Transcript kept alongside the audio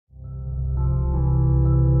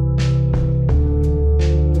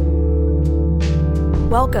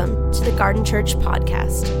Welcome to the Garden Church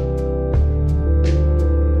podcast.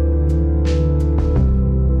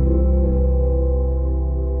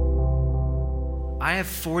 I have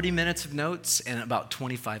 40 minutes of notes and about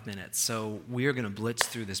 25 minutes, so we are going to blitz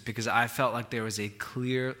through this because I felt like there was a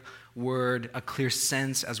clear word, a clear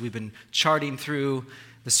sense as we've been charting through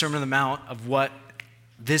the Sermon on the Mount of what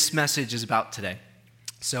this message is about today.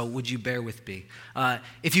 So would you bear with me?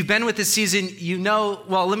 If you've been with this season, you know,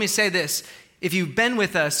 well, let me say this. If you've been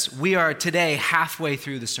with us, we are today halfway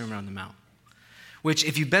through the Sermon on the Mount, which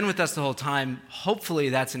if you've been with us the whole time, hopefully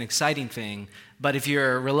that's an exciting thing. But if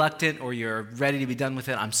you're reluctant or you're ready to be done with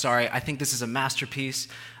it, I'm sorry. I think this is a masterpiece.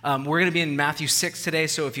 We're going to be in Matthew 6 today,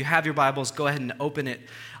 so if you have your Bibles, go ahead and open it.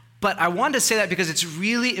 But I wanted to say that because it's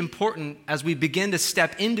really important as we begin to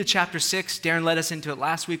step into chapter 6. Darren led us into it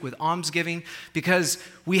last week with almsgiving, because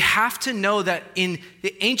we have to know that in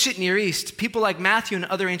the ancient Near East, people like Matthew and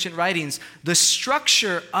other ancient writings, the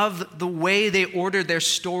structure of the way they ordered their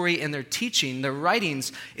story and their teaching, their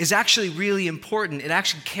writings, is actually really important. It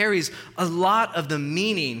actually carries a lot of the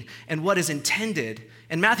meaning and what is intended.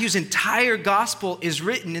 And Matthew's entire gospel is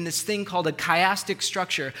written in this thing called a chiastic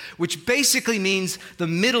structure, which basically means the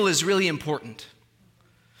middle is really important.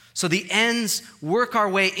 So the ends work our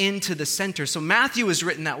way into the center. So Matthew is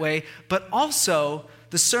written that way, but also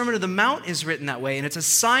the Sermon on the Mount is written that way. And it's a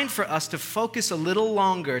sign for us to focus a little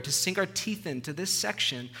longer, to sink our teeth into this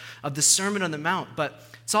section of the Sermon on the Mount. But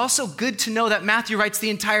it's also good to know that Matthew writes the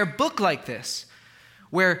entire book like this,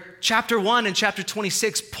 where chapter 1 and chapter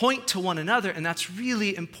 26 point to one another, and that's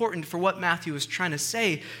really important for what Matthew is trying to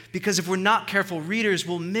say, because if we're not careful readers,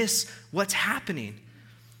 we'll miss what's happening.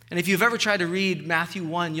 And if you've ever tried to read Matthew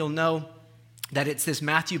 1, you'll know that it's this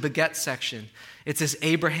Matthew beget section. It's this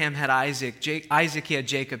Abraham had Isaac, Isaac he had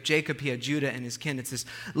Jacob, Jacob he had Judah and his kin. It's this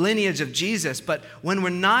lineage of Jesus. But when we're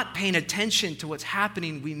not paying attention to what's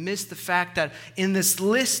happening, we miss the fact that in this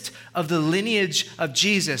list of the lineage of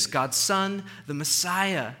Jesus, God's Son, the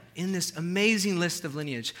Messiah, in this amazing list of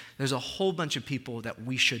lineage, there's a whole bunch of people that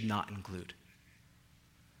we should not include.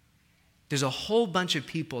 There's a whole bunch of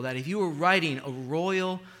people that if you were writing a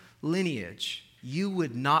royal lineage, you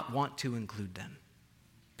would not want to include them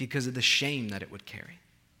because of the shame that it would carry.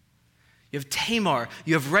 You have Tamar,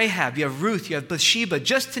 you have Rahab, you have Ruth, you have Bathsheba,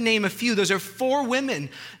 just to name a few. Those are 4 women.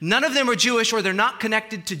 None of them are Jewish, or they're not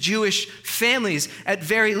connected to Jewish families at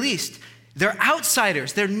very least. They're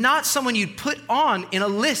outsiders. They're not someone you'd put on in a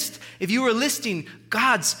list if you were listing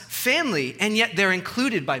God's family, and yet they're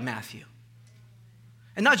included by Matthew.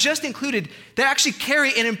 And not just included, they actually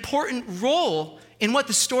carry an important role in what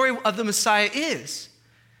the story of the Messiah is.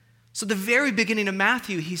 So the very beginning of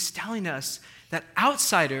Matthew, he's telling us that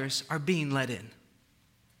outsiders are being let in.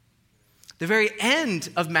 The very end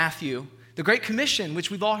of Matthew, the Great Commission,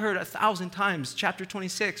 which we've all heard 1,000 times, chapter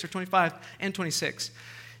 26 or 25 and 26,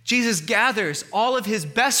 Jesus gathers all of his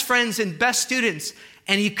best friends and best students,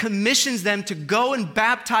 and he commissions them to go and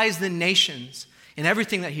baptize the nations in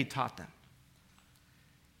everything that he taught them.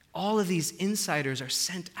 All of these insiders are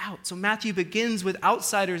sent out. So Matthew begins with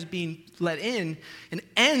outsiders being let in and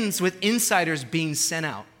ends with insiders being sent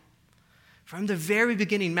out. From the very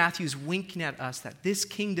beginning, Matthew's winking at us that this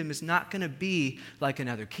kingdom is not going to be like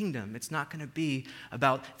another kingdom. It's not going to be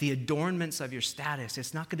about the adornments of your status.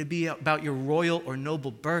 It's not going to be about your royal or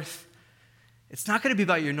noble birth. It's not going to be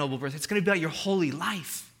about your noble birth. It's going to be about your holy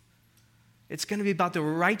life. It's going to be about the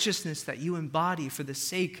righteousness that you embody for the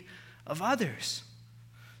sake of others.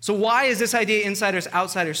 So why is this idea, insiders,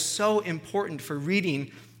 outsiders, so important for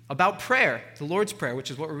reading about prayer, the Lord's Prayer, which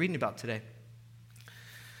is what we're reading about today?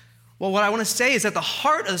 Well, what I want to say is at the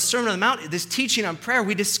heart of the Sermon on the Mount, this teaching on prayer,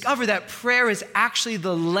 we discover that prayer is actually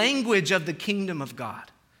the language of the kingdom of God.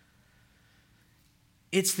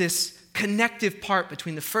 It's this connective part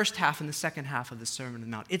between the first half and the second half of the Sermon on the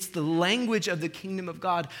Mount. It's the language of the kingdom of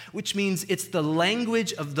God, which means it's the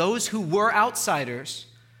language of those who were outsiders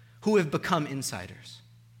who have become insiders.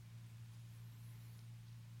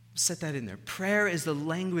 Set that in there. Prayer is the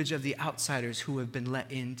language of the outsiders who have been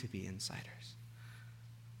let in to be insiders.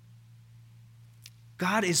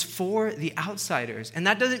 God is for the outsiders. And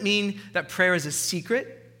that doesn't mean that prayer is a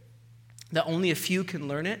secret, that only a few can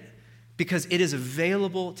learn it, because it is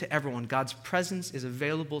available to everyone. God's presence is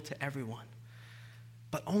available to everyone.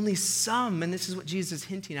 But only some, and this is what Jesus is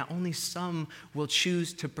hinting at, only some will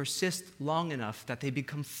choose to persist long enough that they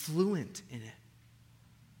become fluent in it.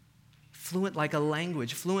 Fluent like a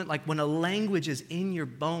language, fluent like when a language is in your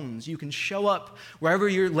bones, you can show up wherever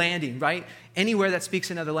you're landing, right? Anywhere that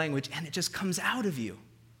speaks another language, and it just comes out of you.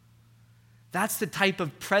 That's the type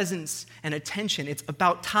of presence and attention. It's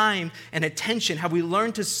about time and attention. Have we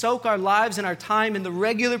learned to soak our lives and our time in the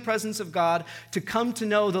regular presence of God, to come to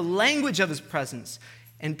know the language of his presence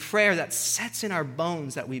and prayer that sets in our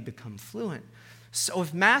bones that we become fluent? So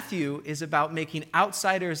if Matthew is about making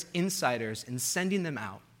outsiders insiders and sending them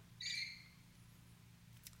out,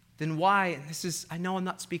 then why, and this is, I know I'm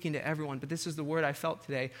not speaking to everyone, but this is the word I felt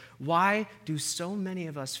today, why do so many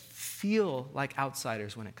of us feel like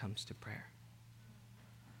outsiders when it comes to prayer?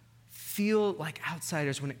 Feel like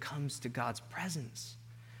outsiders when it comes to God's presence.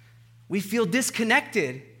 We feel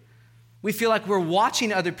disconnected. We feel like we're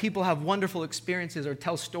watching other people have wonderful experiences or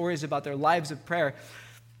tell stories about their lives of prayer,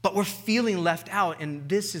 but we're feeling left out. And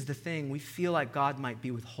this is the thing. We feel like God might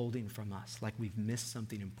be withholding from us, like we've missed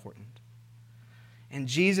something important. And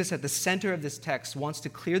Jesus, at the center of this text, wants to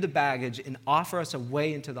clear the baggage and offer us a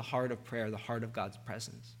way into the heart of prayer, the heart of God's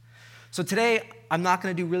presence. So today, I'm not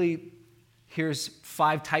going to do really, here's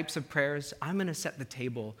 5 types of prayers. I'm going to set the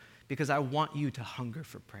table because I want you to hunger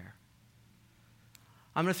for prayer.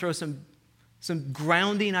 I'm going to throw some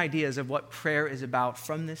grounding ideas of what prayer is about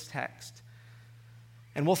from this text.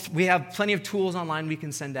 And we have plenty of tools online we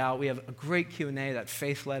can send out. We have a great Q&A that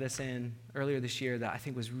Faith led us in earlier this year that I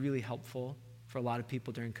think was really helpful for a lot of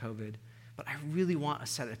people during COVID. But I really want to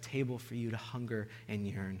set a table for you to hunger and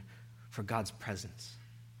yearn for God's presence.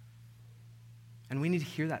 And we need to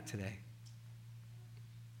hear that today.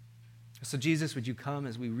 So Jesus, would you come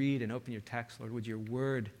as we read and open your text, Lord? Would your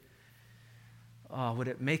word, would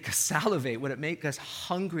it make us salivate? Would it make us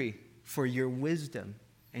hungry for your wisdom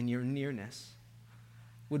and your nearness?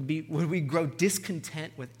 Would we grow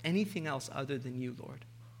discontent with anything else other than you, Lord?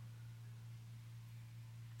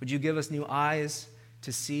 Would you give us new eyes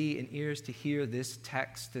to see and ears to hear this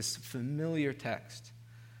text, this familiar text,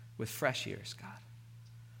 with fresh ears, God?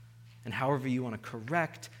 And however you want to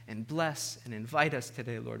correct and bless and invite us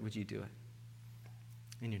today, Lord, would you do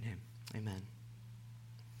it? In your name, amen.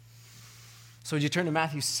 So would you turn to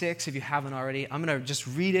Matthew 6 if you haven't already? I'm going to just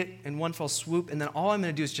read it in one fell swoop, and then all I'm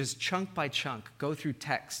going to do is just chunk by chunk go through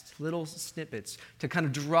text, little snippets, to kind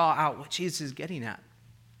of draw out what Jesus is getting at.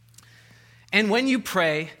 And when you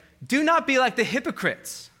pray, do not be like the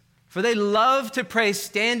hypocrites, for they love to pray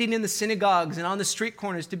standing in the synagogues and on the street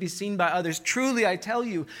corners to be seen by others. Truly, I tell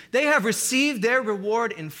you, they have received their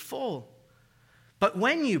reward in full. But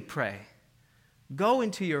when you pray, go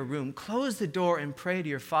into your room, close the door, and pray to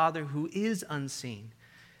your Father who is unseen.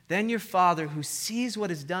 Then your Father who sees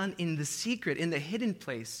what is done in the secret, in the hidden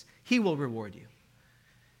place, he will reward you.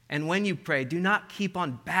 And when you pray, do not keep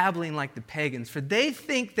on babbling like the pagans, for they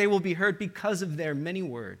think they will be heard because of their many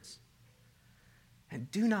words.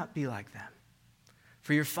 And do not be like them,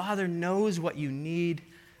 for your Father knows what you need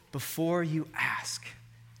before you ask.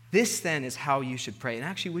 This then is how you should pray. And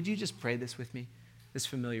actually, would you just pray this with me, this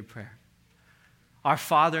familiar prayer? Our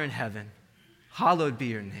Father in heaven, hallowed be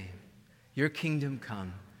your name. Your kingdom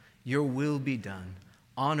come, your will be done,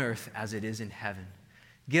 on earth as it is in heaven.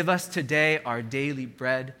 Give us today our daily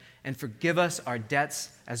bread, and forgive us our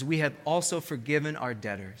debts as we have also forgiven our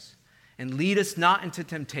debtors. And lead us not into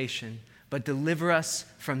temptation, but deliver us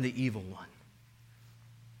from the evil one.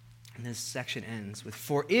 And this section ends with,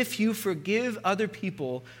 for if you forgive other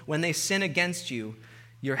people when they sin against you,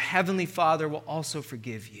 your heavenly Father will also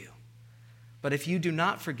forgive you. But if you do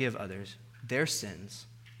not forgive others their sins,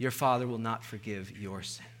 your Father will not forgive your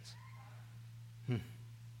sins.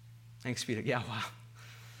 Thanks be to God. Wow.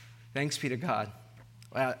 Thanks be to God.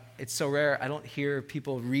 Wow, it's so rare. I don't hear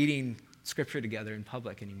people reading Scripture together in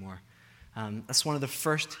public anymore. That's one of the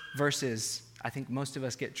first verses I think most of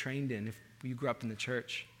us get trained in if you grew up in the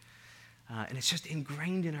church. And it's just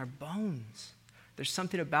ingrained in our bones. There's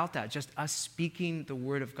something about that, just us speaking the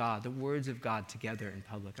word of God, the words of God together in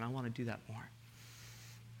public. And I want to do that more.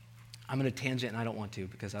 I'm going to tangent, and I don't want to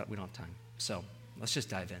because we don't have time. So let's just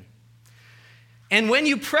dive in. And when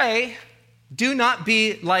you pray, do not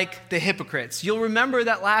be like the hypocrites. You'll remember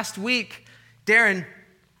that last week, Darren,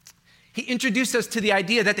 he introduced us to the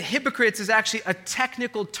idea that the hypocrites is actually a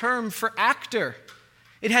technical term for actor.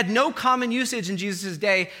 It had no common usage in Jesus'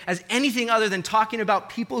 day as anything other than talking about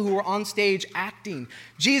people who were on stage acting.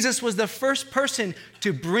 Jesus was the first person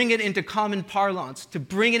to bring it into common parlance, to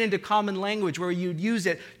bring it into common language where you'd use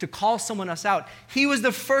it to call someone else out. He was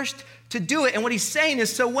the first to do it. And what he's saying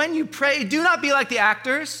is, so when you pray, do not be like the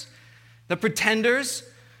actors, the pretenders,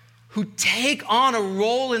 who take on a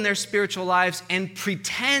role in their spiritual lives and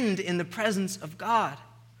pretend in the presence of God.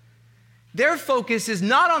 Their focus is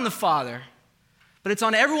not on the Father, but it's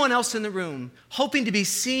on everyone else in the room, hoping to be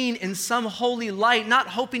seen in some holy light, not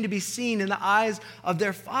hoping to be seen in the eyes of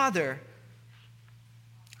their Father.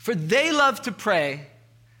 For they love to pray,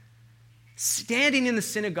 standing in the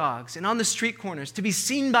synagogues and on the street corners, to be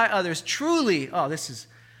seen by others. Truly,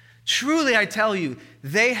 I tell you,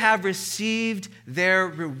 they have received their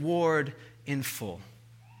reward in full.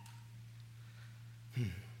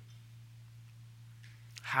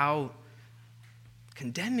 How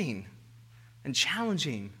condemning and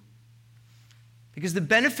challenging. Because the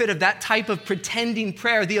benefit of that type of pretending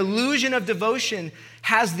prayer, the illusion of devotion,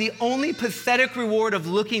 has the only pathetic reward of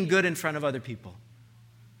looking good in front of other people.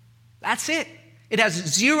 That's it. It has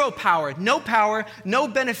zero power, no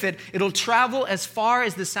benefit. It'll travel as far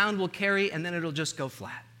as the sound will carry, and then it'll just go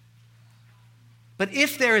flat. But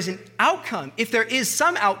if there is an outcome, if there is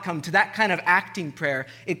some outcome to that kind of acting prayer,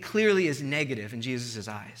 it clearly is negative in Jesus'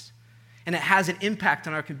 eyes. And it has an impact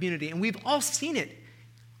on our community. And we've all seen it.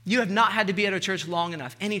 You have not had to be at a church long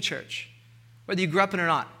enough, any church, whether you grew up in it or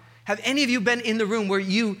not. Have any of you been in the room where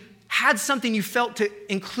you had something you felt to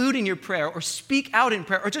include in your prayer or speak out in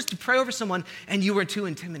prayer or just to pray over someone and you were too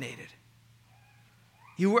intimidated?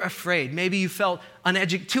 You were afraid. Maybe you felt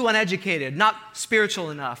too uneducated, not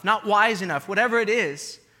spiritual enough, not wise enough, whatever it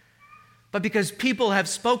is. But because people have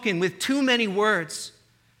spoken with too many words,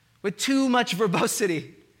 with too much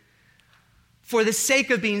verbosity, for the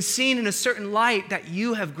sake of being seen in a certain light, that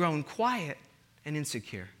you have grown quiet and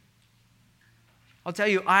insecure. I'll tell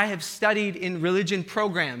you, I have studied in religion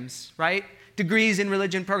programs, right? Degrees in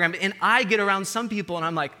religion programs. And I get around some people and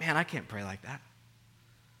I'm like, man, I can't pray like that.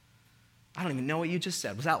 I don't even know what you just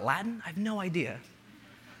said. Was that Latin? I have no idea.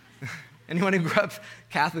 Anyone who grew up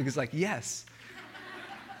Catholic is like, yes.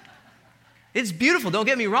 It's beautiful, don't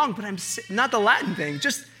get me wrong, but I'm not the Latin thing.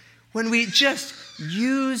 Just when we just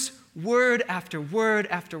use word after word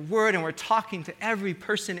after word, and we're talking to every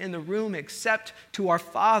person in the room except to our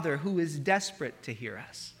Father who is desperate to hear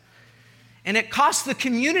us. And it costs the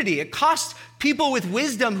community. It costs people with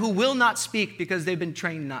wisdom who will not speak because they've been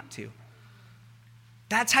trained not to.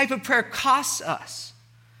 That type of prayer costs us.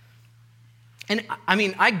 And I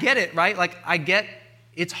mean, I get it, right? Like, I get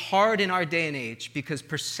it's hard in our day and age because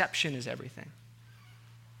perception is everything.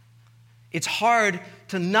 It's hard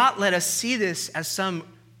to not let us see this as some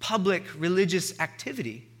public religious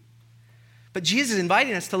activity. But Jesus is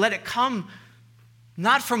inviting us to let it come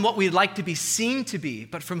not from what we'd like to be seen to be,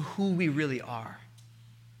 but from who we really are.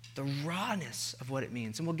 The rawness of what it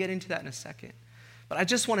means. And we'll get into that in a second. But I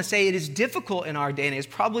just want to say it is difficult in our day and age,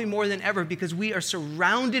 probably more than ever, because we are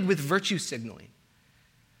surrounded with virtue signaling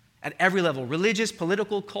at every level, religious,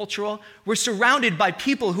 political, cultural. We're surrounded by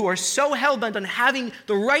people who are so hell-bent on having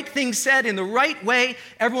the right thing said in the right way.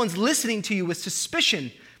 Everyone's listening to you with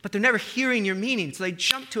suspicion, but they're never hearing your meaning. So they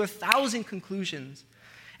jump to 1,000 conclusions.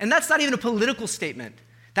 And that's not even a political statement.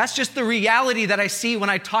 That's just the reality that I see when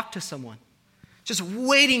I talk to someone. Just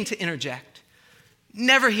waiting to interject,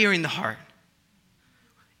 never hearing the heart.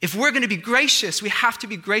 If we're going to be gracious, we have to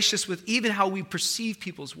be gracious with even how we perceive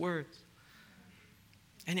people's words.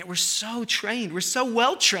 And yet we're so trained, we're so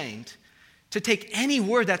well trained to take any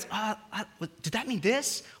word that's, did that mean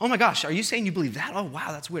this? Oh my gosh, are you saying you believe that? Oh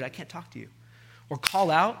wow, that's weird, I can't talk to you. Or call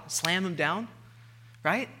out, slam them down,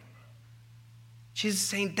 right? Jesus is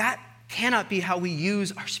saying that cannot be how we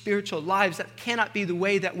use our spiritual lives. That cannot be the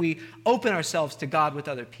way that we open ourselves to God with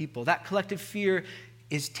other people. That collective fear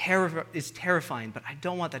is terrifying, but I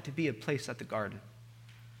don't want that to be a place at the garden,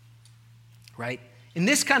 right? In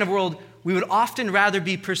this kind of world, we would often rather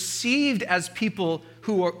be perceived as people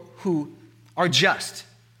who are just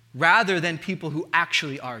rather than people who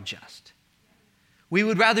actually are just. We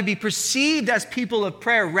would rather be perceived as people of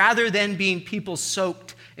prayer rather than being people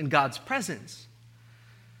soaked in God's presence.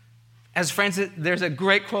 There's a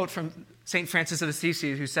great quote from St. Francis of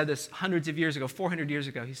Assisi who said this hundreds of years ago, 400 years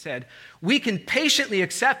ago. He said, "We can patiently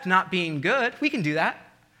accept not being good. We can do that.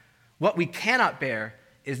 What we cannot bear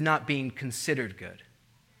is not being considered good,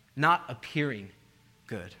 not appearing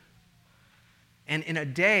good." And in a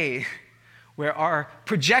day where our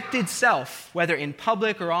projected self, whether in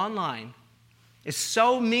public or online, is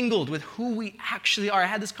so mingled with who we actually are. I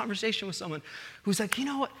had this conversation with someone who's like, you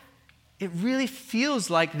know what? It really feels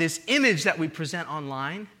like this image that we present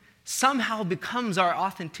online somehow becomes our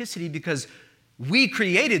authenticity because we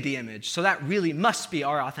created the image, so that really must be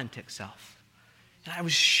our authentic self. And I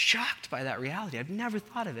was shocked by that reality. I've never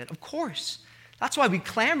thought of it. Of course. That's why we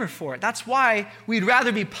clamor for it. That's why we'd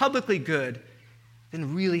rather be publicly good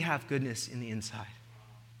than really have goodness in the inside.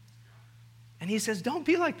 And he says, don't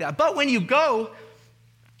be like that. But when you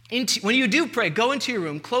do pray, go into your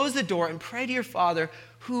room, close the door, and pray to your Father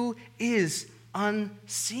who is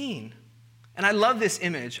unseen. And I love this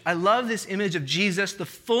image. I love this image of Jesus, the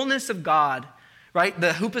fullness of God, right?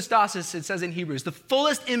 The hypostasis, it says in Hebrews, the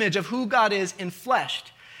fullest image of who God is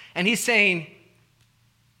enfleshed. And he's saying,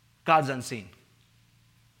 God's unseen.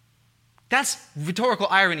 That's rhetorical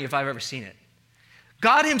irony if I've ever seen it.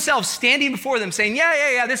 God himself standing before them saying,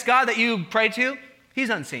 yeah, this God that you pray to, he's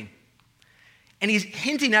unseen. And he's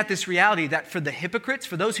hinting at this reality that for the hypocrites,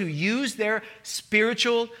 for those who use their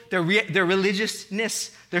spiritual, their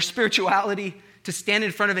religiousness, their spirituality to stand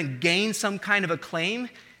in front of and gain some kind of acclaim,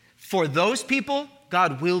 for those people,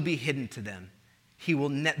 God will be hidden to them.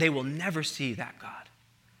 They will never see that God.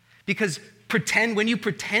 Because when you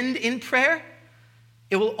pretend in prayer,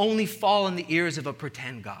 it will only fall in the ears of a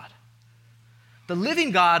pretend God. The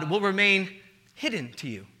living God will remain hidden to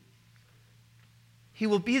you. He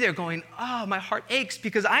will be there going, my heart aches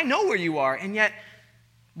because I know where you are, and yet,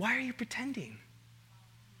 why are you pretending?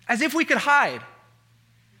 As if we could hide.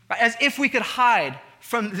 As if we could hide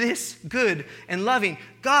from this good and loving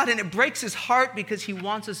God, and it breaks his heart because he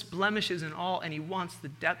wants us blemishes and all, and he wants the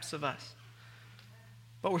depths of us.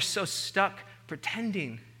 But we're so stuck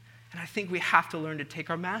pretending, and I think we have to learn to take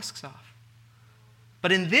our masks off.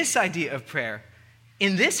 But in this idea of prayer,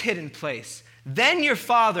 in this hidden place, then your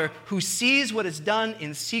Father who sees what is done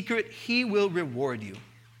in secret, he will reward you.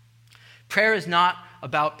 Prayer is not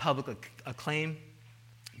about public acclaim,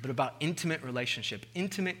 but about intimate relationship,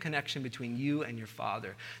 intimate connection between you and your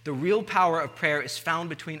Father. The real power of prayer is found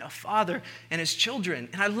between a father and his children.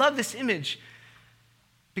 And I love this image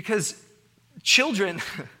because children,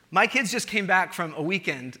 my kids just came back from a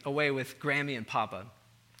weekend away with Grammy and Papa,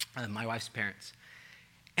 my wife's parents.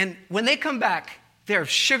 And when they come back, they're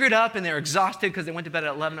sugared up and they're exhausted because they went to bed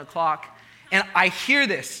at 11 o'clock. And I hear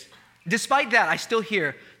this. Despite that, I still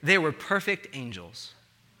hear, they were perfect angels.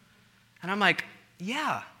 And I'm like,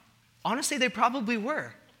 yeah, honestly, they probably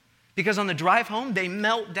were. Because on the drive home, they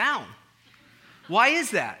melt down. Why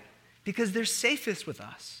is that? Because they're safest with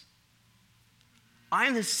us.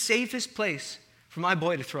 I'm the safest place for my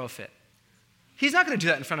boy to throw a fit. He's not going to do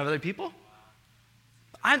that in front of other people.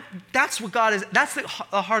 That's what God is. That's the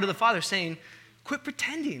heart of the Father saying, quit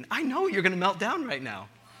pretending. I know you're going to melt down right now.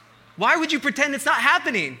 Why would you pretend it's not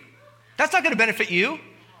happening? That's not going to benefit you.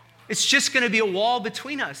 It's just going to be a wall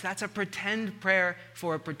between us. That's a pretend prayer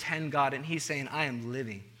for a pretend God. And he's saying, I am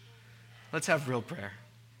living. Let's have real prayer.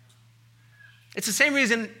 It's the same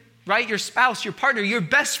reason, right? Your spouse, your partner, your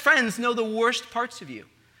best friends know the worst parts of you.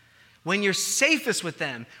 When you're safest with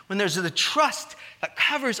them, when there's the trust that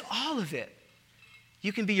covers all of it,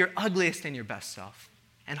 you can be your ugliest and your best self.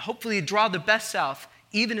 And hopefully draw the best self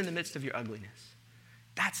even in the midst of your ugliness.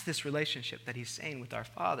 That's this relationship that he's saying with our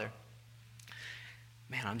Father.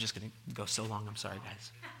 Man, I'm just going to go so long. I'm sorry,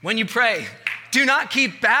 guys. When you pray, do not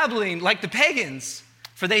keep babbling like the pagans,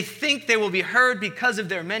 for they think they will be heard because of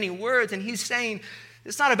their many words. And he's saying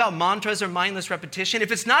it's not about mantras or mindless repetition.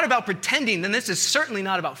 If it's not about pretending, then this is certainly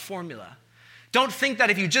not about formula. Don't think that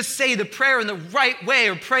if you just say the prayer in the right way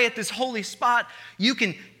or pray at this holy spot, you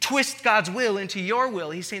can twist God's will into your will.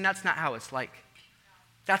 He's saying that's not how it's like.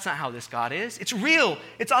 That's not how this God is. It's real.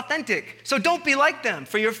 It's authentic. So don't be like them,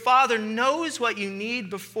 for your Father knows what you need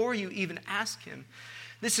before you even ask him.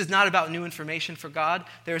 This is not about new information for God.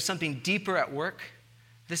 There is something deeper at work.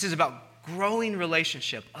 This is about growing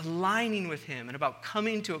relationship, aligning with him, and about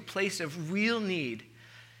coming to a place of real need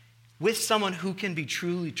with someone who can be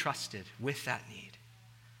truly trusted with that need.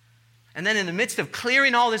 And then in the midst of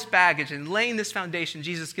clearing all this baggage and laying this foundation,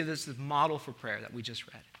 Jesus gives us this model for prayer that we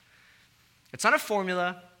just read. It's not a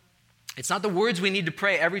formula. It's not the words we need to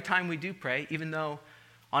pray every time we do pray, even though,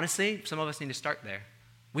 honestly, some of us need to start there.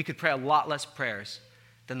 We could pray a lot less prayers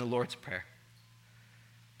than the Lord's Prayer.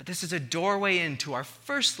 But this is a doorway into our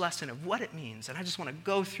first lesson of what it means. And I just want to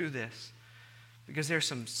go through this because there's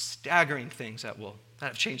some staggering things that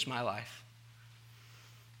have changed my life.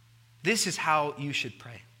 This is how you should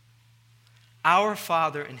pray. Our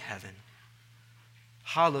Father in heaven,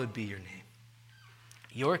 hallowed be your name.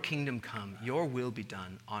 Your kingdom come, your will be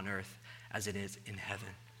done on earth as it is in heaven.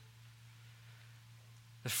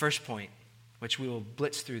 The first point, which we will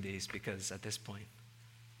blitz through these because at this point,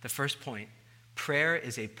 the first point, prayer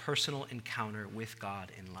is a personal encounter with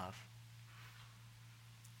God in love.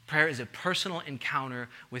 Prayer is a personal encounter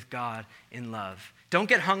with God in love. Don't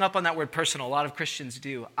get hung up on that word personal. A lot of Christians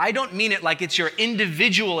do. I don't mean it like it's your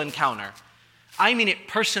individual encounter. I mean it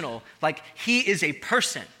personal, like he is a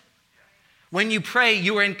person. When you pray,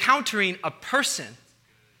 you are encountering a person.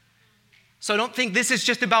 So don't think this is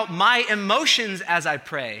just about my emotions as I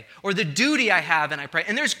pray or the duty I have and I pray.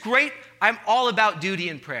 And I'm all about duty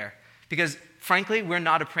in prayer because frankly, we're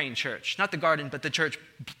not a praying church. Not the garden, but the church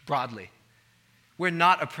broadly. We're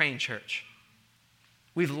not a praying church.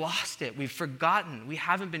 We've lost it. We've forgotten. We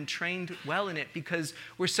haven't been trained well in it because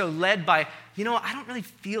we're so led by, I don't really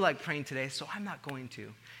feel like praying today, so I'm not going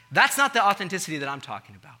to. That's not the authenticity that I'm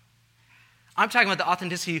talking about. I'm talking about the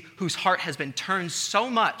authenticity whose heart has been turned so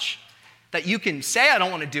much that you can say, I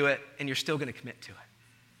don't want to do it, and you're still going to commit to it.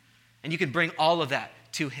 And you can bring all of that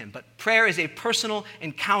to him. But prayer is a personal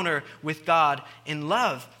encounter with God in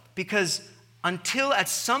love, because until at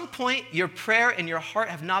some point your prayer and your heart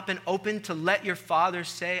have not been open to let your Father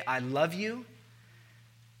say, I love you,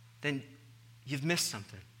 then you've missed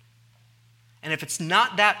something. And if it's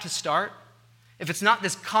not that to start, if it's not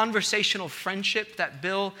this conversational friendship that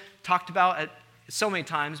Bill talked about so many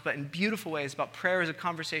times, but in beautiful ways about prayer as a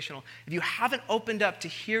conversational, if you haven't opened up to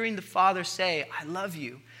hearing the Father say, I love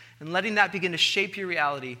you, and letting that begin to shape your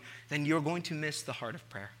reality, then you're going to miss the heart of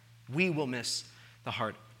prayer. We will miss the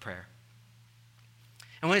heart of prayer.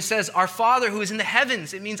 And when it says, our Father who is in the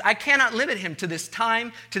heavens, it means I cannot limit him to this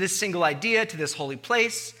time, to this single idea, to this holy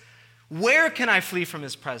place. Where can I flee from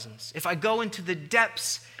his presence? If I go into the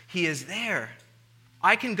depths, he is there.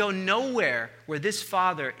 I can go nowhere where this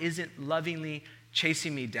Father isn't lovingly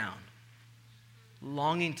chasing me down,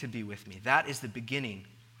 longing to be with me. That is the beginning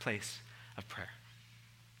place of prayer.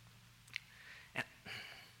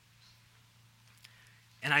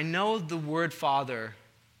 And I know the word Father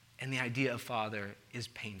and the idea of Father is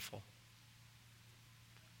painful.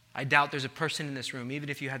 I doubt there's a person in this room, even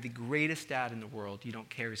if you have the greatest dad in the world, you don't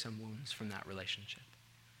carry some wounds from that relationship.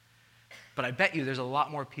 But I bet you there's a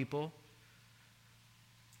lot more people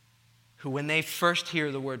who, when they first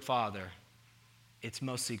hear the word Father, it's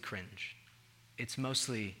mostly cringe. It's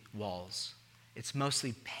mostly walls. It's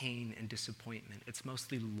mostly pain and disappointment. It's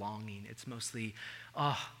mostly longing. It's mostly,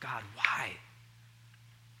 oh, God, why?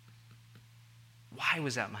 Why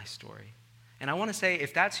was that my story? And I want to say,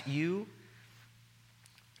 if that's you,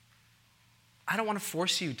 I don't want to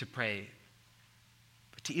force you to pray,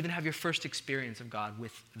 but to even have your first experience of God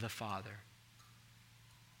with the Father.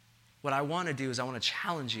 What I want to do is I want to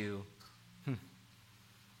challenge you.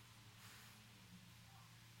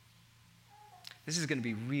 This is going to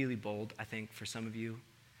be really bold, I think, for some of you.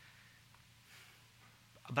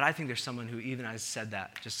 But I think there's someone who, even as I said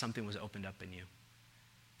that, just something was opened up in you.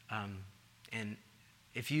 And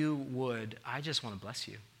if you would, I just want to bless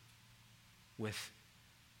you with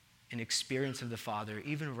an experience of the Father,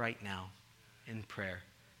 even right now in prayer,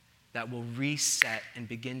 that will reset and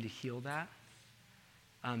begin to heal that.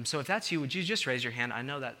 So if that's you, would you just raise your hand? I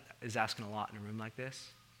know that is asking a lot in a room like this.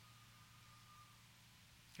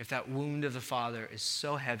 If that wound of the Father is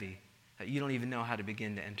so heavy that you don't even know how to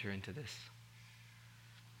begin to enter into this.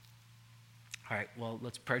 All right, well,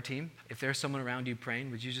 let's prayer team. If there's someone around you praying,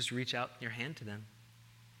 would you just reach out your hand to them?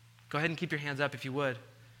 Go ahead and keep your hands up if you would.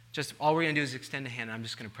 Just all we're going to do is extend a hand, and I'm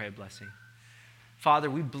just going to pray a blessing. Father,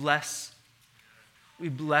 we bless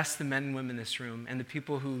the men and women in this room and the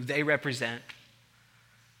people who they represent.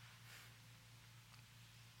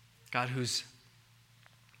 God, whose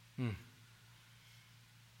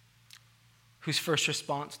first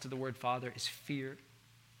response to the word Father is fear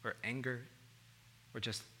or anger or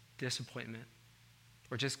just disappointment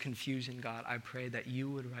or just confusion. God, I pray that you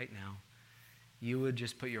would right now, you would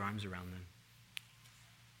just put your arms around them.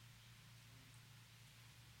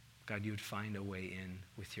 God, you would find a way in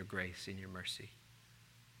with your grace and your mercy.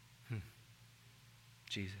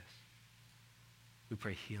 Jesus, we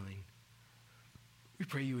pray healing. We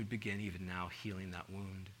pray you would begin even now healing that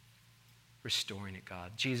wound, restoring it,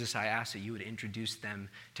 God. Jesus, I ask that you would introduce them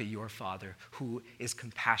to your Father, who is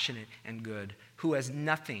compassionate and good, who has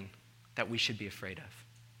nothing that we should be afraid of.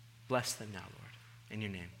 Bless them now, Lord, in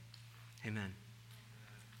your name. Amen.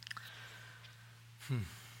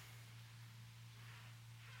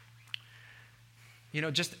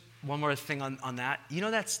 Just one more thing on that.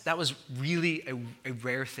 That was really a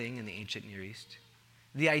rare thing in the ancient Near East.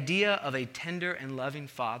 The idea of a tender and loving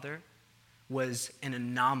Father was an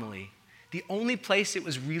anomaly. The only place it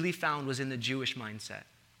was really found was in the Jewish mindset.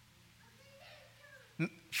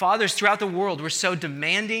 Fathers throughout the world were so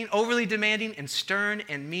demanding, overly demanding and stern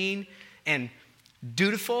and mean and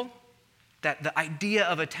dutiful that the idea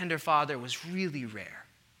of a tender father was really rare.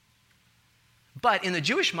 But in the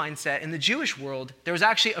Jewish mindset, in the Jewish world, there was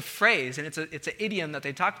actually a phrase, and it's an idiom that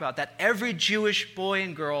they talked about, that every Jewish boy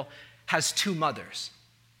and girl has two mothers.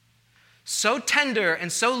 So tender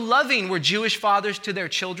and so loving were Jewish fathers to their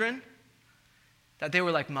children that they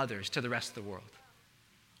were like mothers to the rest of the world.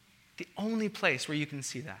 The only place where you can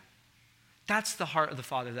see that. That's the heart of the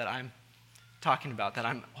Father that I'm talking about that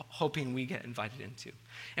I'm hoping we get invited into.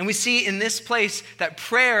 And we see in this place that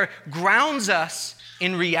prayer grounds us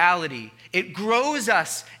in reality. It grows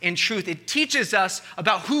us in truth. It teaches us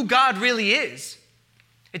about who God really is.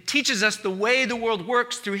 It teaches us the way the world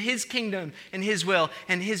works through his kingdom and his will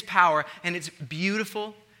and his power. And it's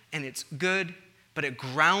beautiful and it's good, but it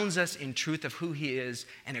grounds us in truth of who he is,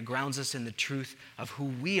 and it grounds us in the truth of who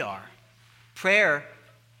we are. Prayer,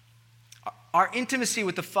 our intimacy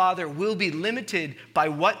with the Father will be limited by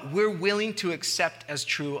what we're willing to accept as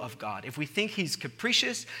true of God. If we think he's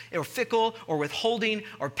capricious or fickle or withholding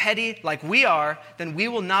or petty like we are, then we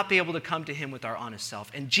will not be able to come to him with our honest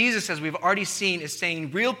self. And Jesus, as we've already seen, is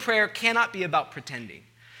saying real prayer cannot be about pretending.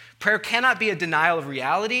 Prayer cannot be a denial of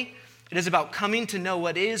reality. It is about coming to know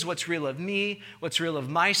what's real of me, what's real of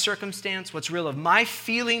my circumstance, what's real of my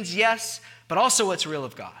feelings, yes, but also what's real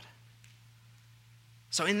of God.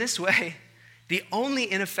 So in this way, the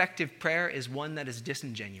only ineffective prayer is one that is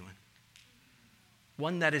disingenuine,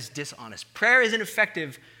 one that is dishonest. Prayer isn't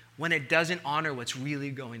effective when it doesn't honor what's really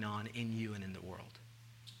going on in you and in the world.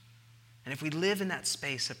 And if we live in that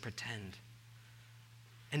space of pretend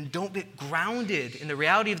and don't get grounded in the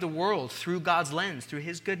reality of the world through God's lens, through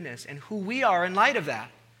his goodness and who we are in light of that,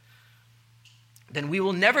 then we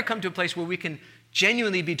will never come to a place where we can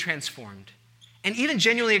genuinely be transformed and even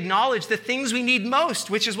genuinely acknowledge the things we need most,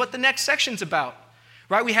 which is what the next section's about,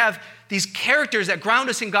 right? We have these characters that ground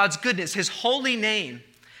us in God's goodness, his holy name,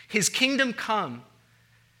 his kingdom come,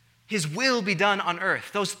 his will be done on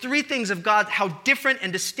earth. Those three things of God, how different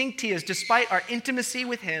and distinct he is, despite our intimacy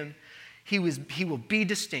with him, he will be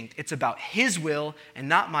distinct. It's about his will and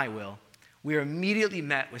not my will. We are immediately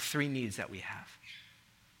met with three needs that we have: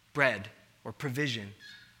 bread or provision,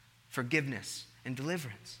 forgiveness, and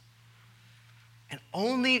deliverance. And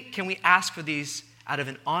only can we ask for these out of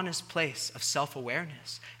an honest place of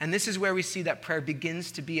self-awareness. And this is where we see that prayer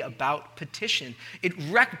begins to be about petition.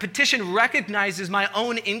 Petition recognizes my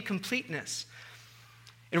own incompleteness.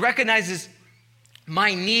 It recognizes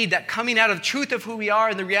my need that coming out of truth of who we are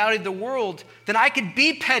and the reality of the world, then I could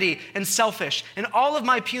be petty and selfish. And all of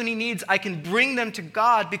my puny needs, I can bring them to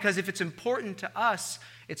God, because if it's important to us,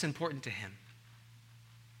 it's important to him.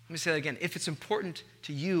 Let me say that again. If it's important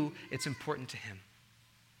to you, it's important to him.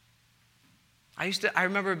 I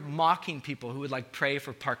remember mocking people who would pray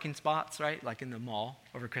for parking spots, right? Like in the mall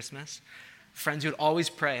over Christmas. Friends who would always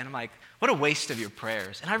pray. And I'm like, what a waste of your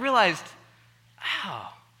prayers. And I realized,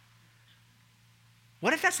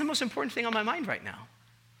 what if that's the most important thing on my mind right now?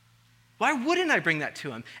 Why wouldn't I bring that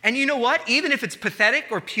to him? And you know what? Even if it's pathetic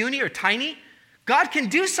or puny or tiny, God can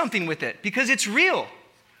do something with it because it's real.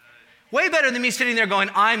 Way better than me sitting there going,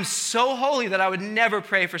 I'm so holy that I would never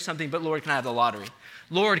pray for something, but Lord, can I have the lottery?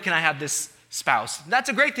 Lord, can I have this spouse? That's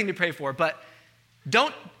a great thing to pray for, but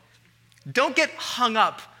don't get hung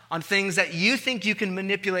up on things that you think you can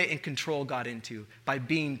manipulate and control God into by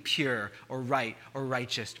being pure or right or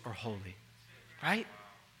righteous or holy, right?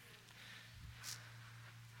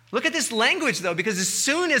 Look at this language, though, because as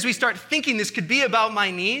soon as we start thinking this could be about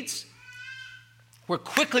my needs, we're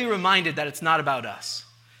quickly reminded that it's not about us.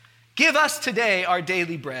 Give us today our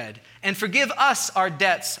daily bread, and forgive us our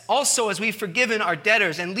debts, also as we've forgiven our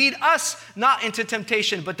debtors, and lead us not into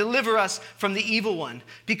temptation, but deliver us from the evil one.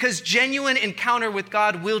 Because genuine encounter with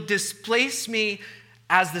God will displace me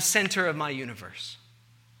as the center of my universe.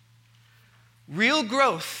 Real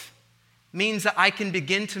growth means that I can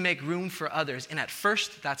begin to make room for others, and at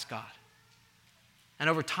first, that's God. And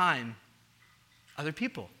over time, other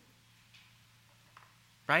people,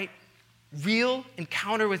 right? Real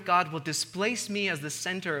encounter with God will displace me as the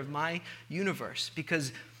center of my universe,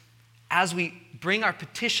 because as we bring our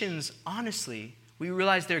petitions honestly, we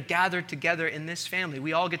realize they're gathered together in this family.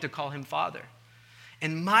 We all get to call him Father.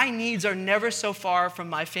 And my needs are never so far from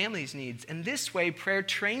my family's needs. And this way, prayer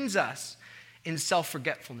trains us in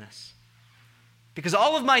self-forgetfulness. Because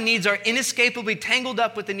all of my needs are inescapably tangled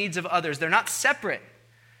up with the needs of others. They're not separate.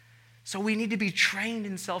 So we need to be trained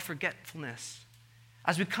in self-forgetfulness.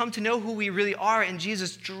 As we come to know who we really are and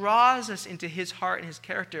Jesus draws us into his heart and his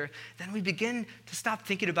character, then we begin to stop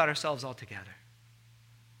thinking about ourselves altogether.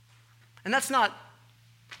 And that's not,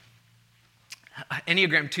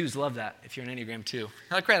 Enneagram 2s love that if you're an Enneagram 2. You're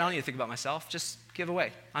like, great, I don't need to think about myself. Just give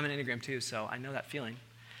away. I'm an Enneagram 2, so I know that feeling.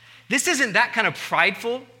 This isn't that kind of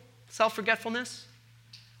prideful self-forgetfulness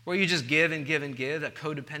where you just give and give and give, that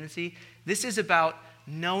codependency. This is about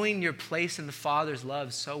knowing your place in the Father's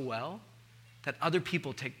love so well that other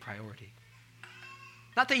people take priority.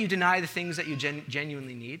 Not that you deny the things that you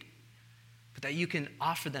genuinely need, but that you can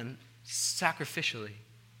offer them sacrificially.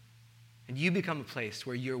 And you become a place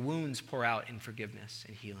where your wounds pour out in forgiveness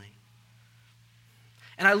and healing.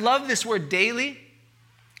 And I love this word daily.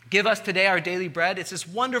 Give us today our daily bread. It's this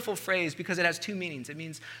wonderful phrase because it has two meanings. It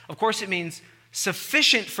means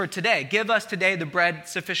sufficient for today. Give us today the bread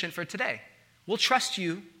sufficient for today. We'll trust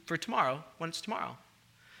you for tomorrow when it's tomorrow.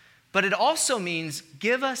 But it also means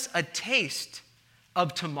give us a taste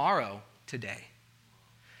of tomorrow today.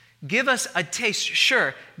 Give us a taste,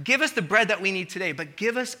 sure, give us the bread that we need today, but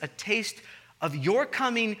give us a taste of your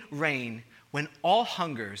coming reign when all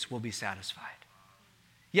hungers will be satisfied.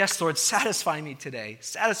 Yes, Lord, satisfy me today.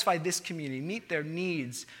 Satisfy this community. Meet their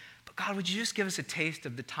needs. But God, would you just give us a taste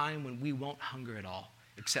of the time when we won't hunger at all,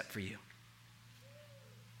 except for you?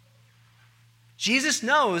 Jesus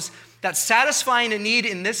knows that satisfying a need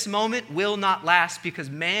in this moment will not last because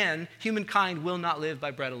humankind, will not live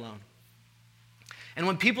by bread alone. And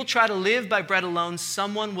when people try to live by bread alone,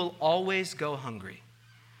 someone will always go hungry.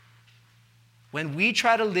 When we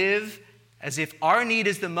try to live as if our need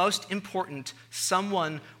is the most important,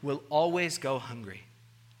 someone will always go hungry.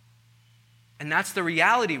 And that's the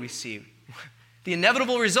reality we see. The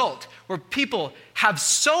inevitable result where people have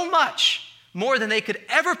so much more than they could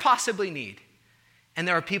ever possibly need. And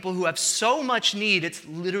there are people who have so much need, it's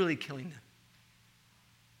literally killing them.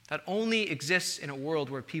 That only exists in a world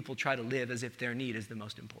where people try to live as if their need is the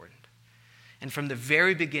most important. And from the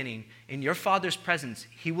very beginning, in your Father's presence,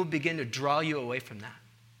 He will begin to draw you away from that.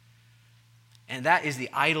 And that is the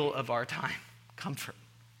idol of our time, comfort.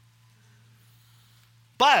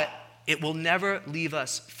 But it will never leave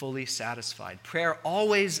us fully satisfied. Prayer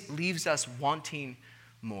always leaves us wanting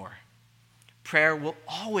more. Prayer will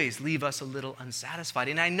always leave us a little unsatisfied.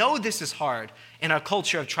 And I know this is hard in a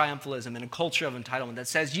culture of triumphalism and a culture of entitlement that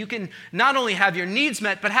says you can not only have your needs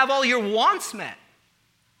met, but have all your wants met.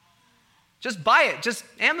 Just buy it. Just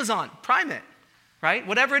Amazon, Prime it, right?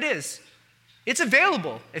 Whatever it is. It's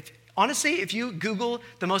available. Honestly, if you Google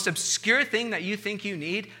the most obscure thing that you think you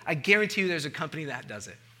need, I guarantee you there's a company that does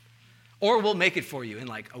it. Or will make it for you in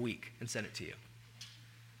like a week and send it to you.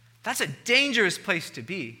 That's a dangerous place to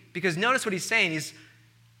be because notice what he's saying.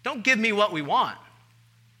 Don't give me what we want.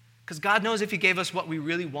 Because God knows if He gave us what we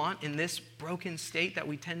really want in this broken state that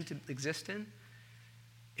we tend to exist in,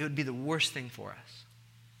 it would be the worst thing for us.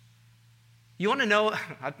 You want to know,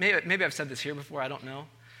 maybe I've said this here before, I don't know.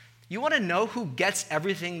 You want to know who gets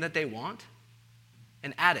everything that they want?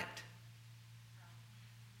 An addict.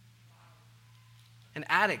 An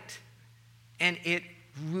addict. And it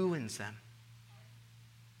ruins them.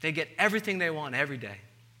 They get everything they want every day.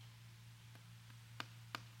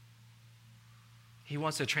 He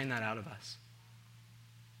wants to train that out of us.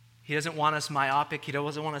 He doesn't want us myopic. He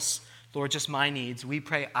doesn't want us, Lord, just my needs. We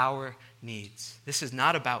pray our needs. This is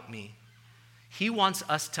not about me. He wants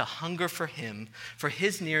us to hunger for Him, for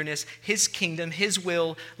His nearness, His kingdom, His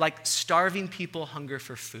will, like starving people hunger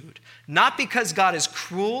for food. Not because God is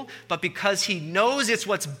cruel, but because He knows it's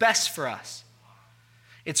what's best for us.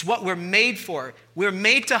 It's what we're made for. We're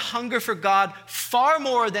made to hunger for God far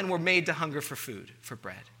more than we're made to hunger for food, for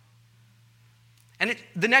bread. And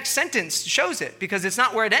the next sentence shows it because it's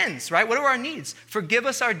not where it ends, right? What are our needs? Forgive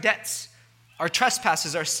us our debts, our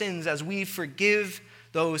trespasses, our sins, as we forgive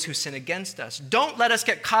those who sin against us. Don't let us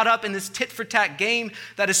get caught up in this tit-for-tat game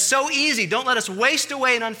that is so easy. Don't let us waste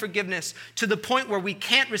away in unforgiveness to the point where we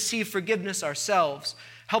can't receive forgiveness ourselves.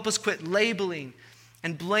 Help us quit labeling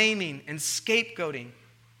and blaming and scapegoating.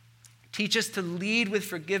 Teach us to lead with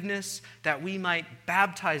forgiveness that we might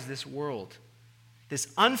baptize this world,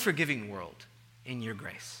 this unforgiving world, in your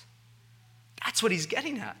grace. That's what he's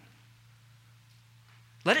getting at.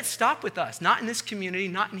 Let it stop with us, not in this community,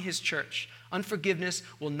 not in his church. Unforgiveness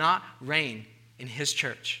will not reign in his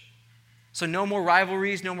church. So no more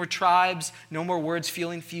rivalries, no more tribes, no more words,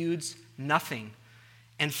 feeling feuds, nothing.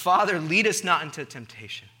 And Father, lead us not into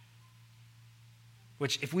temptation.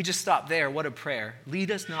 Which, if we just stop there, what a prayer. Lead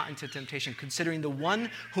us not into temptation, considering the one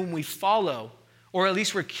whom we follow, or at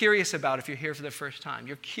least we're curious about if you're here for the first time.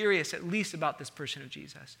 You're curious at least about this person of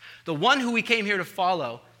Jesus. The one who we came here to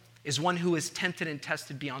follow is one who is tempted and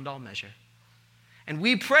tested beyond all measure. And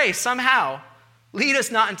we pray somehow, lead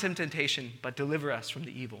us not into temptation, but deliver us from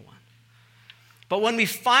the evil one. But when we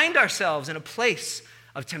find ourselves in a place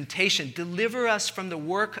of temptation, deliver us from the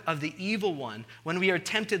work of the evil one. When we are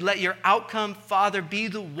tempted, let your outcome, Father, be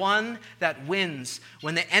the one that wins.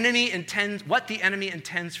 When the enemy intends, what the enemy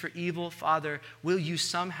intends for evil, Father, will you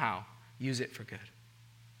somehow use it for good?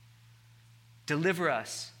 Deliver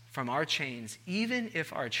us from our chains, even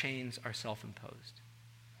if our chains are self-imposed.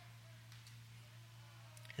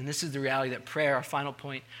 And this is the reality that prayer, our final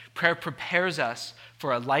point, prayer prepares us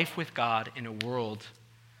for a life with God in a world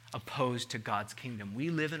opposed to God's kingdom. We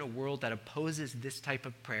live in a world that opposes this type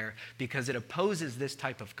of prayer because it opposes this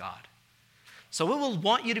type of God. So it will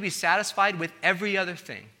want you to be satisfied with every other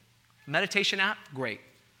thing. Meditation app, great.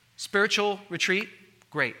 Spiritual retreat,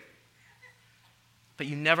 great. But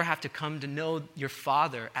you never have to come to know your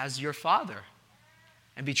Father as your Father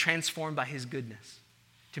and be transformed by his goodness,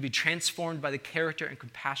 to be transformed by the character and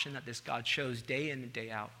compassion that this God shows day in and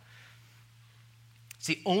day out. It's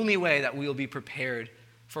the only way that we will be prepared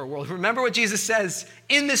for a world. Remember what Jesus says,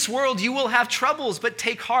 in this world you will have troubles, but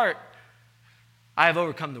take heart. I have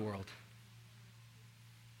overcome the world.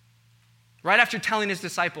 Right after telling his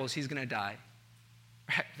disciples he's going to die.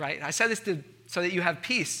 Right? I said this so that you have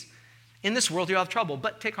peace. In this world you'll have trouble,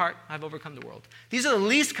 but take heart, I've overcome the world. These are the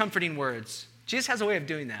least comforting words. Jesus has a way of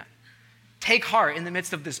doing that. Take heart in the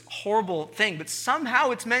midst of this horrible thing, but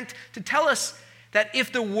somehow it's meant to tell us that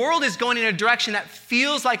if the world is going in a direction that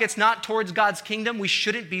feels like it's not towards God's kingdom, we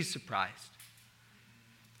shouldn't be surprised.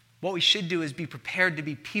 What we should do is be prepared to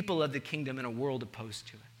be people of the kingdom in a world opposed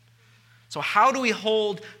to it. So how do we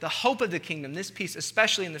hold the hope of the kingdom, this piece,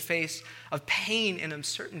 especially in the face of pain and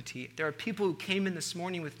uncertainty? There are people who came in this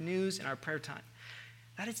morning with news in our prayer time.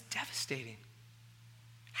 That is devastating.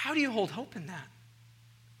 How do you hold hope in that?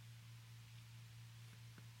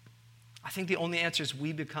 I think the only answer is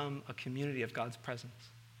we become a community of God's presence.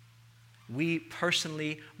 We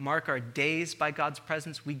personally mark our days by God's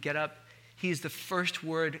presence. We get up. He is the first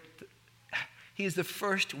word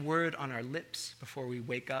on our lips before we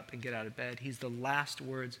wake up and get out of bed. He's the last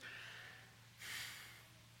words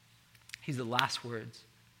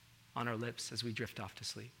on our lips as we drift off to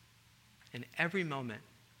sleep. In every moment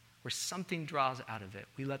where something draws out of it,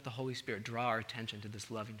 we let the Holy Spirit draw our attention to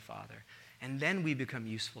this loving Father. And then we become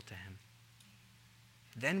useful to him.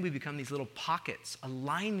 Then we become these little pockets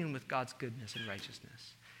aligning with God's goodness and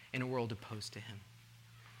righteousness in a world opposed to him.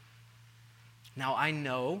 Now, I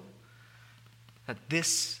know that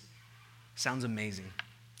this sounds amazing.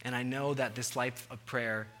 And I know that this life of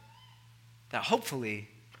prayer, that hopefully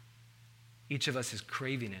each of us is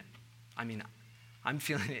craving it. I mean, I'm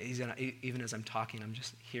feeling it even as I'm talking. I'm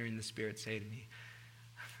just hearing the Spirit say to me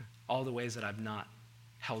all the ways that I've not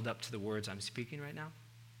held up to the words I'm speaking right now.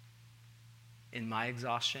 In my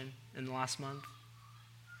exhaustion in the last month,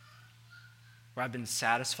 where I've been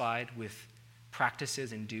satisfied with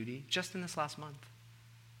practices and duty just in this last month,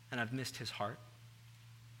 and I've missed his heart.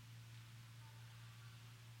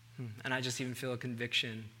 And I just even feel a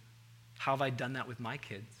conviction. How have I done that with my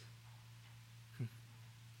kids?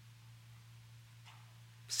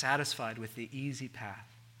 Satisfied with the easy path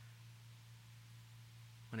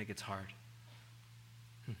when it gets hard.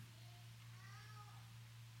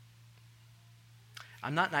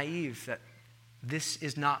 I'm not naive that this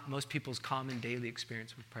is not most people's common daily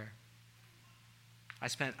experience with prayer. I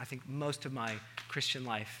spent, I think, most of my Christian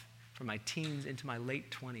life, from my teens into my late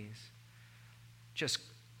 20s, just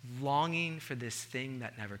longing for this thing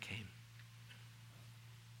that never came.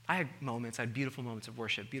 I had beautiful moments of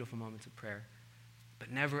worship, beautiful moments of prayer, but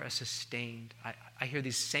never a sustained. I hear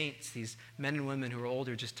these saints, these men and women who are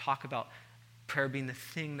older, just talk about prayer being the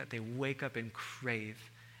thing that they wake up and crave.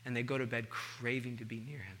 And they go to bed craving to be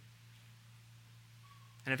near him.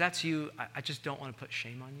 And if that's you, I just don't want to put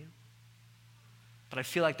shame on you. But I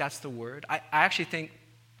feel like that's the word. I actually think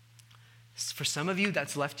for some of you,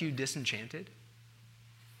 that's left you disenchanted.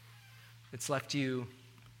 It's left you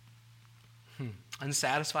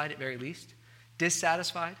unsatisfied at very least,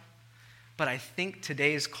 dissatisfied. But I think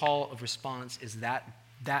today's call of response is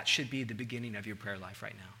that should be the beginning of your prayer life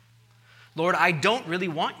right now. Lord, I don't really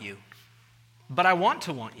want you. But I want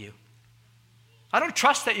to want you. I don't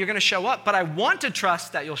trust that you're going to show up, but I want to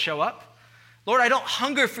trust that you'll show up. Lord, I don't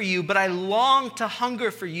hunger for you, but I long to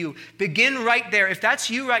hunger for you. Begin right there. If that's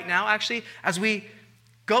you right now, actually, as we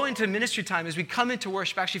go into ministry time, as we come into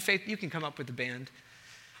worship, actually, Faith, you can come up with the band.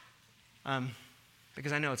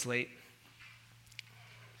 Because I know it's late.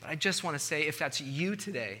 But I just want to say, if that's you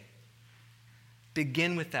today,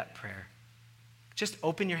 begin with that prayer. Just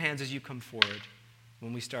open your hands as you come forward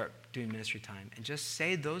when we start doing ministry time, and just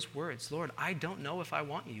say those words. Lord, I don't know if I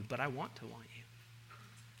want you, but I want to want you.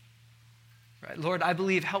 Right? Lord, I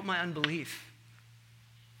believe, help my unbelief.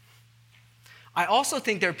 I also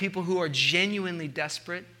think there are people who are genuinely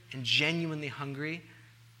desperate and genuinely hungry,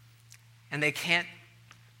 and they can't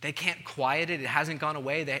quiet it. It hasn't gone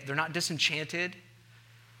away. They're not disenchanted,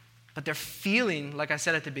 but they're feeling, like I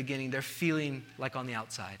said at the beginning, they're feeling like on the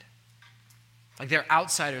outside. Like they're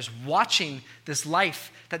outsiders watching this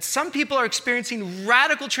life that some people are experiencing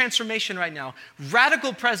radical transformation right now,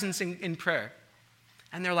 radical presence in prayer.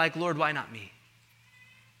 And they're like, Lord, why not me?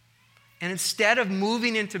 And instead of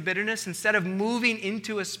moving into bitterness, instead of moving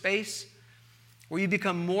into a space where you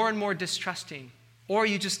become more and more distrusting, or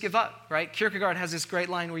you just give up, right? Kierkegaard has this great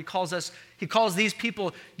line where he calls these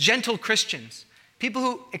people gentle Christians, people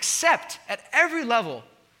who accept at every level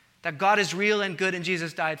that God is real and good and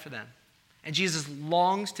Jesus died for them. And Jesus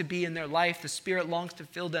longs to be in their life. The Spirit longs to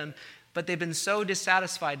fill them, but they've been so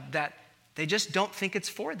dissatisfied that they just don't think it's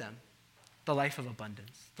for them, the life of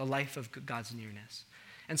abundance, the life of God's nearness.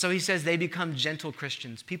 And so he says they become gentle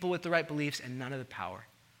Christians, people with the right beliefs and none of the power,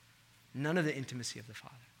 none of the intimacy of the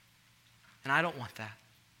Father. And I don't want that.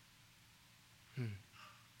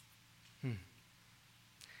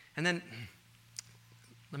 And then,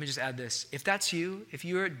 let me just add this. If that's you, if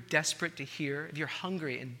you're desperate to hear, if you're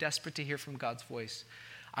hungry and desperate to hear from God's voice,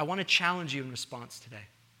 I want to challenge you in response today.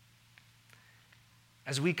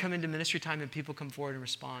 As we come into ministry time and people come forward and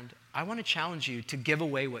respond, I want to challenge you to give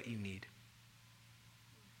away what you need.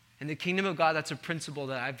 In the kingdom of God, that's a principle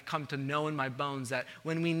that I've come to know in my bones, that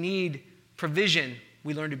when we need provision,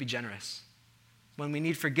 we learn to be generous. When we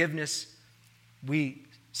need forgiveness, we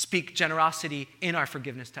speak generosity in our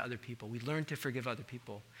forgiveness to other people. We learn to forgive other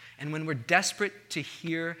people. And when we're desperate to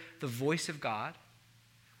hear the voice of God,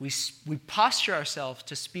 we posture ourselves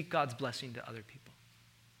to speak God's blessing to other people.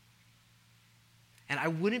 And I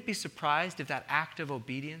wouldn't be surprised if that act of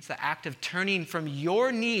obedience, the act of turning from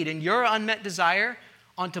your need and your unmet desire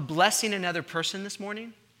onto blessing another person this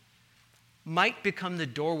morning, might become the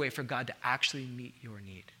doorway for God to actually meet your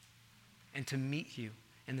need and to meet you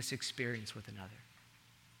in this experience with another.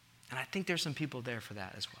 And I think there's some people there for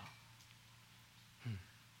that as well.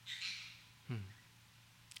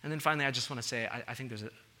 And then finally, I just want to say, I think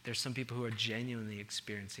there's some people who are genuinely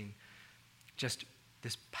experiencing just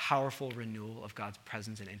this powerful renewal of God's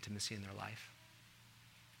presence and intimacy in their life.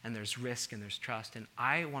 And there's risk and there's trust. And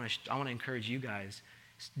I want to encourage you guys,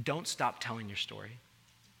 don't stop telling your story.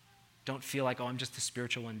 Don't feel like, I'm just the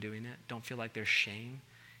spiritual one doing it. Don't feel like there's shame.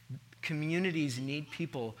 Communities need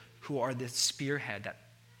people who are the spearhead that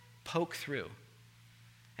poke through,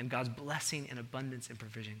 and God's blessing and abundance and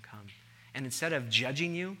provision come. And instead of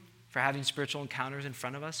judging you for having spiritual encounters in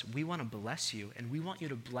front of us, we want to bless you, and we want you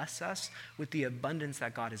to bless us with the abundance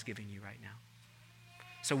that God is giving you right now.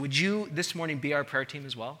 So would you this morning be our prayer team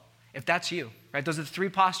as well? If that's you, right? Those are the three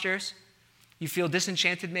postures. You feel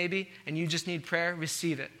disenchanted maybe, and you just need prayer,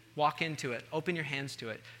 receive it. Walk into it. Open your hands to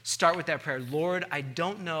it. Start with that prayer. Lord, I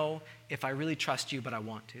don't know if I really trust you, but I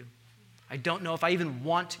want to. I don't know if I even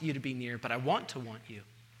want you to be near, but I want you.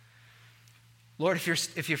 Lord,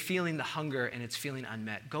 if you're feeling the hunger and it's feeling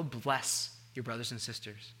unmet, go bless your brothers and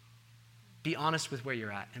sisters. Be honest with where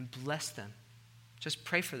you're at and bless them. Just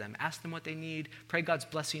pray for them. Ask them what they need. Pray God's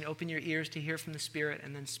blessing. Open your ears to hear from the Spirit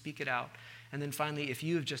and then speak it out. And then finally, if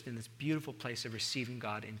you have just in this beautiful place of receiving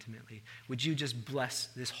God intimately, would you just bless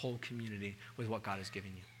this whole community with what God has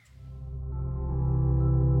given you?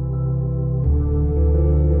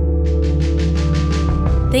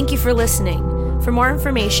 Thank you for listening. For more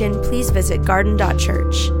information, please visit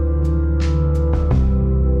garden.church.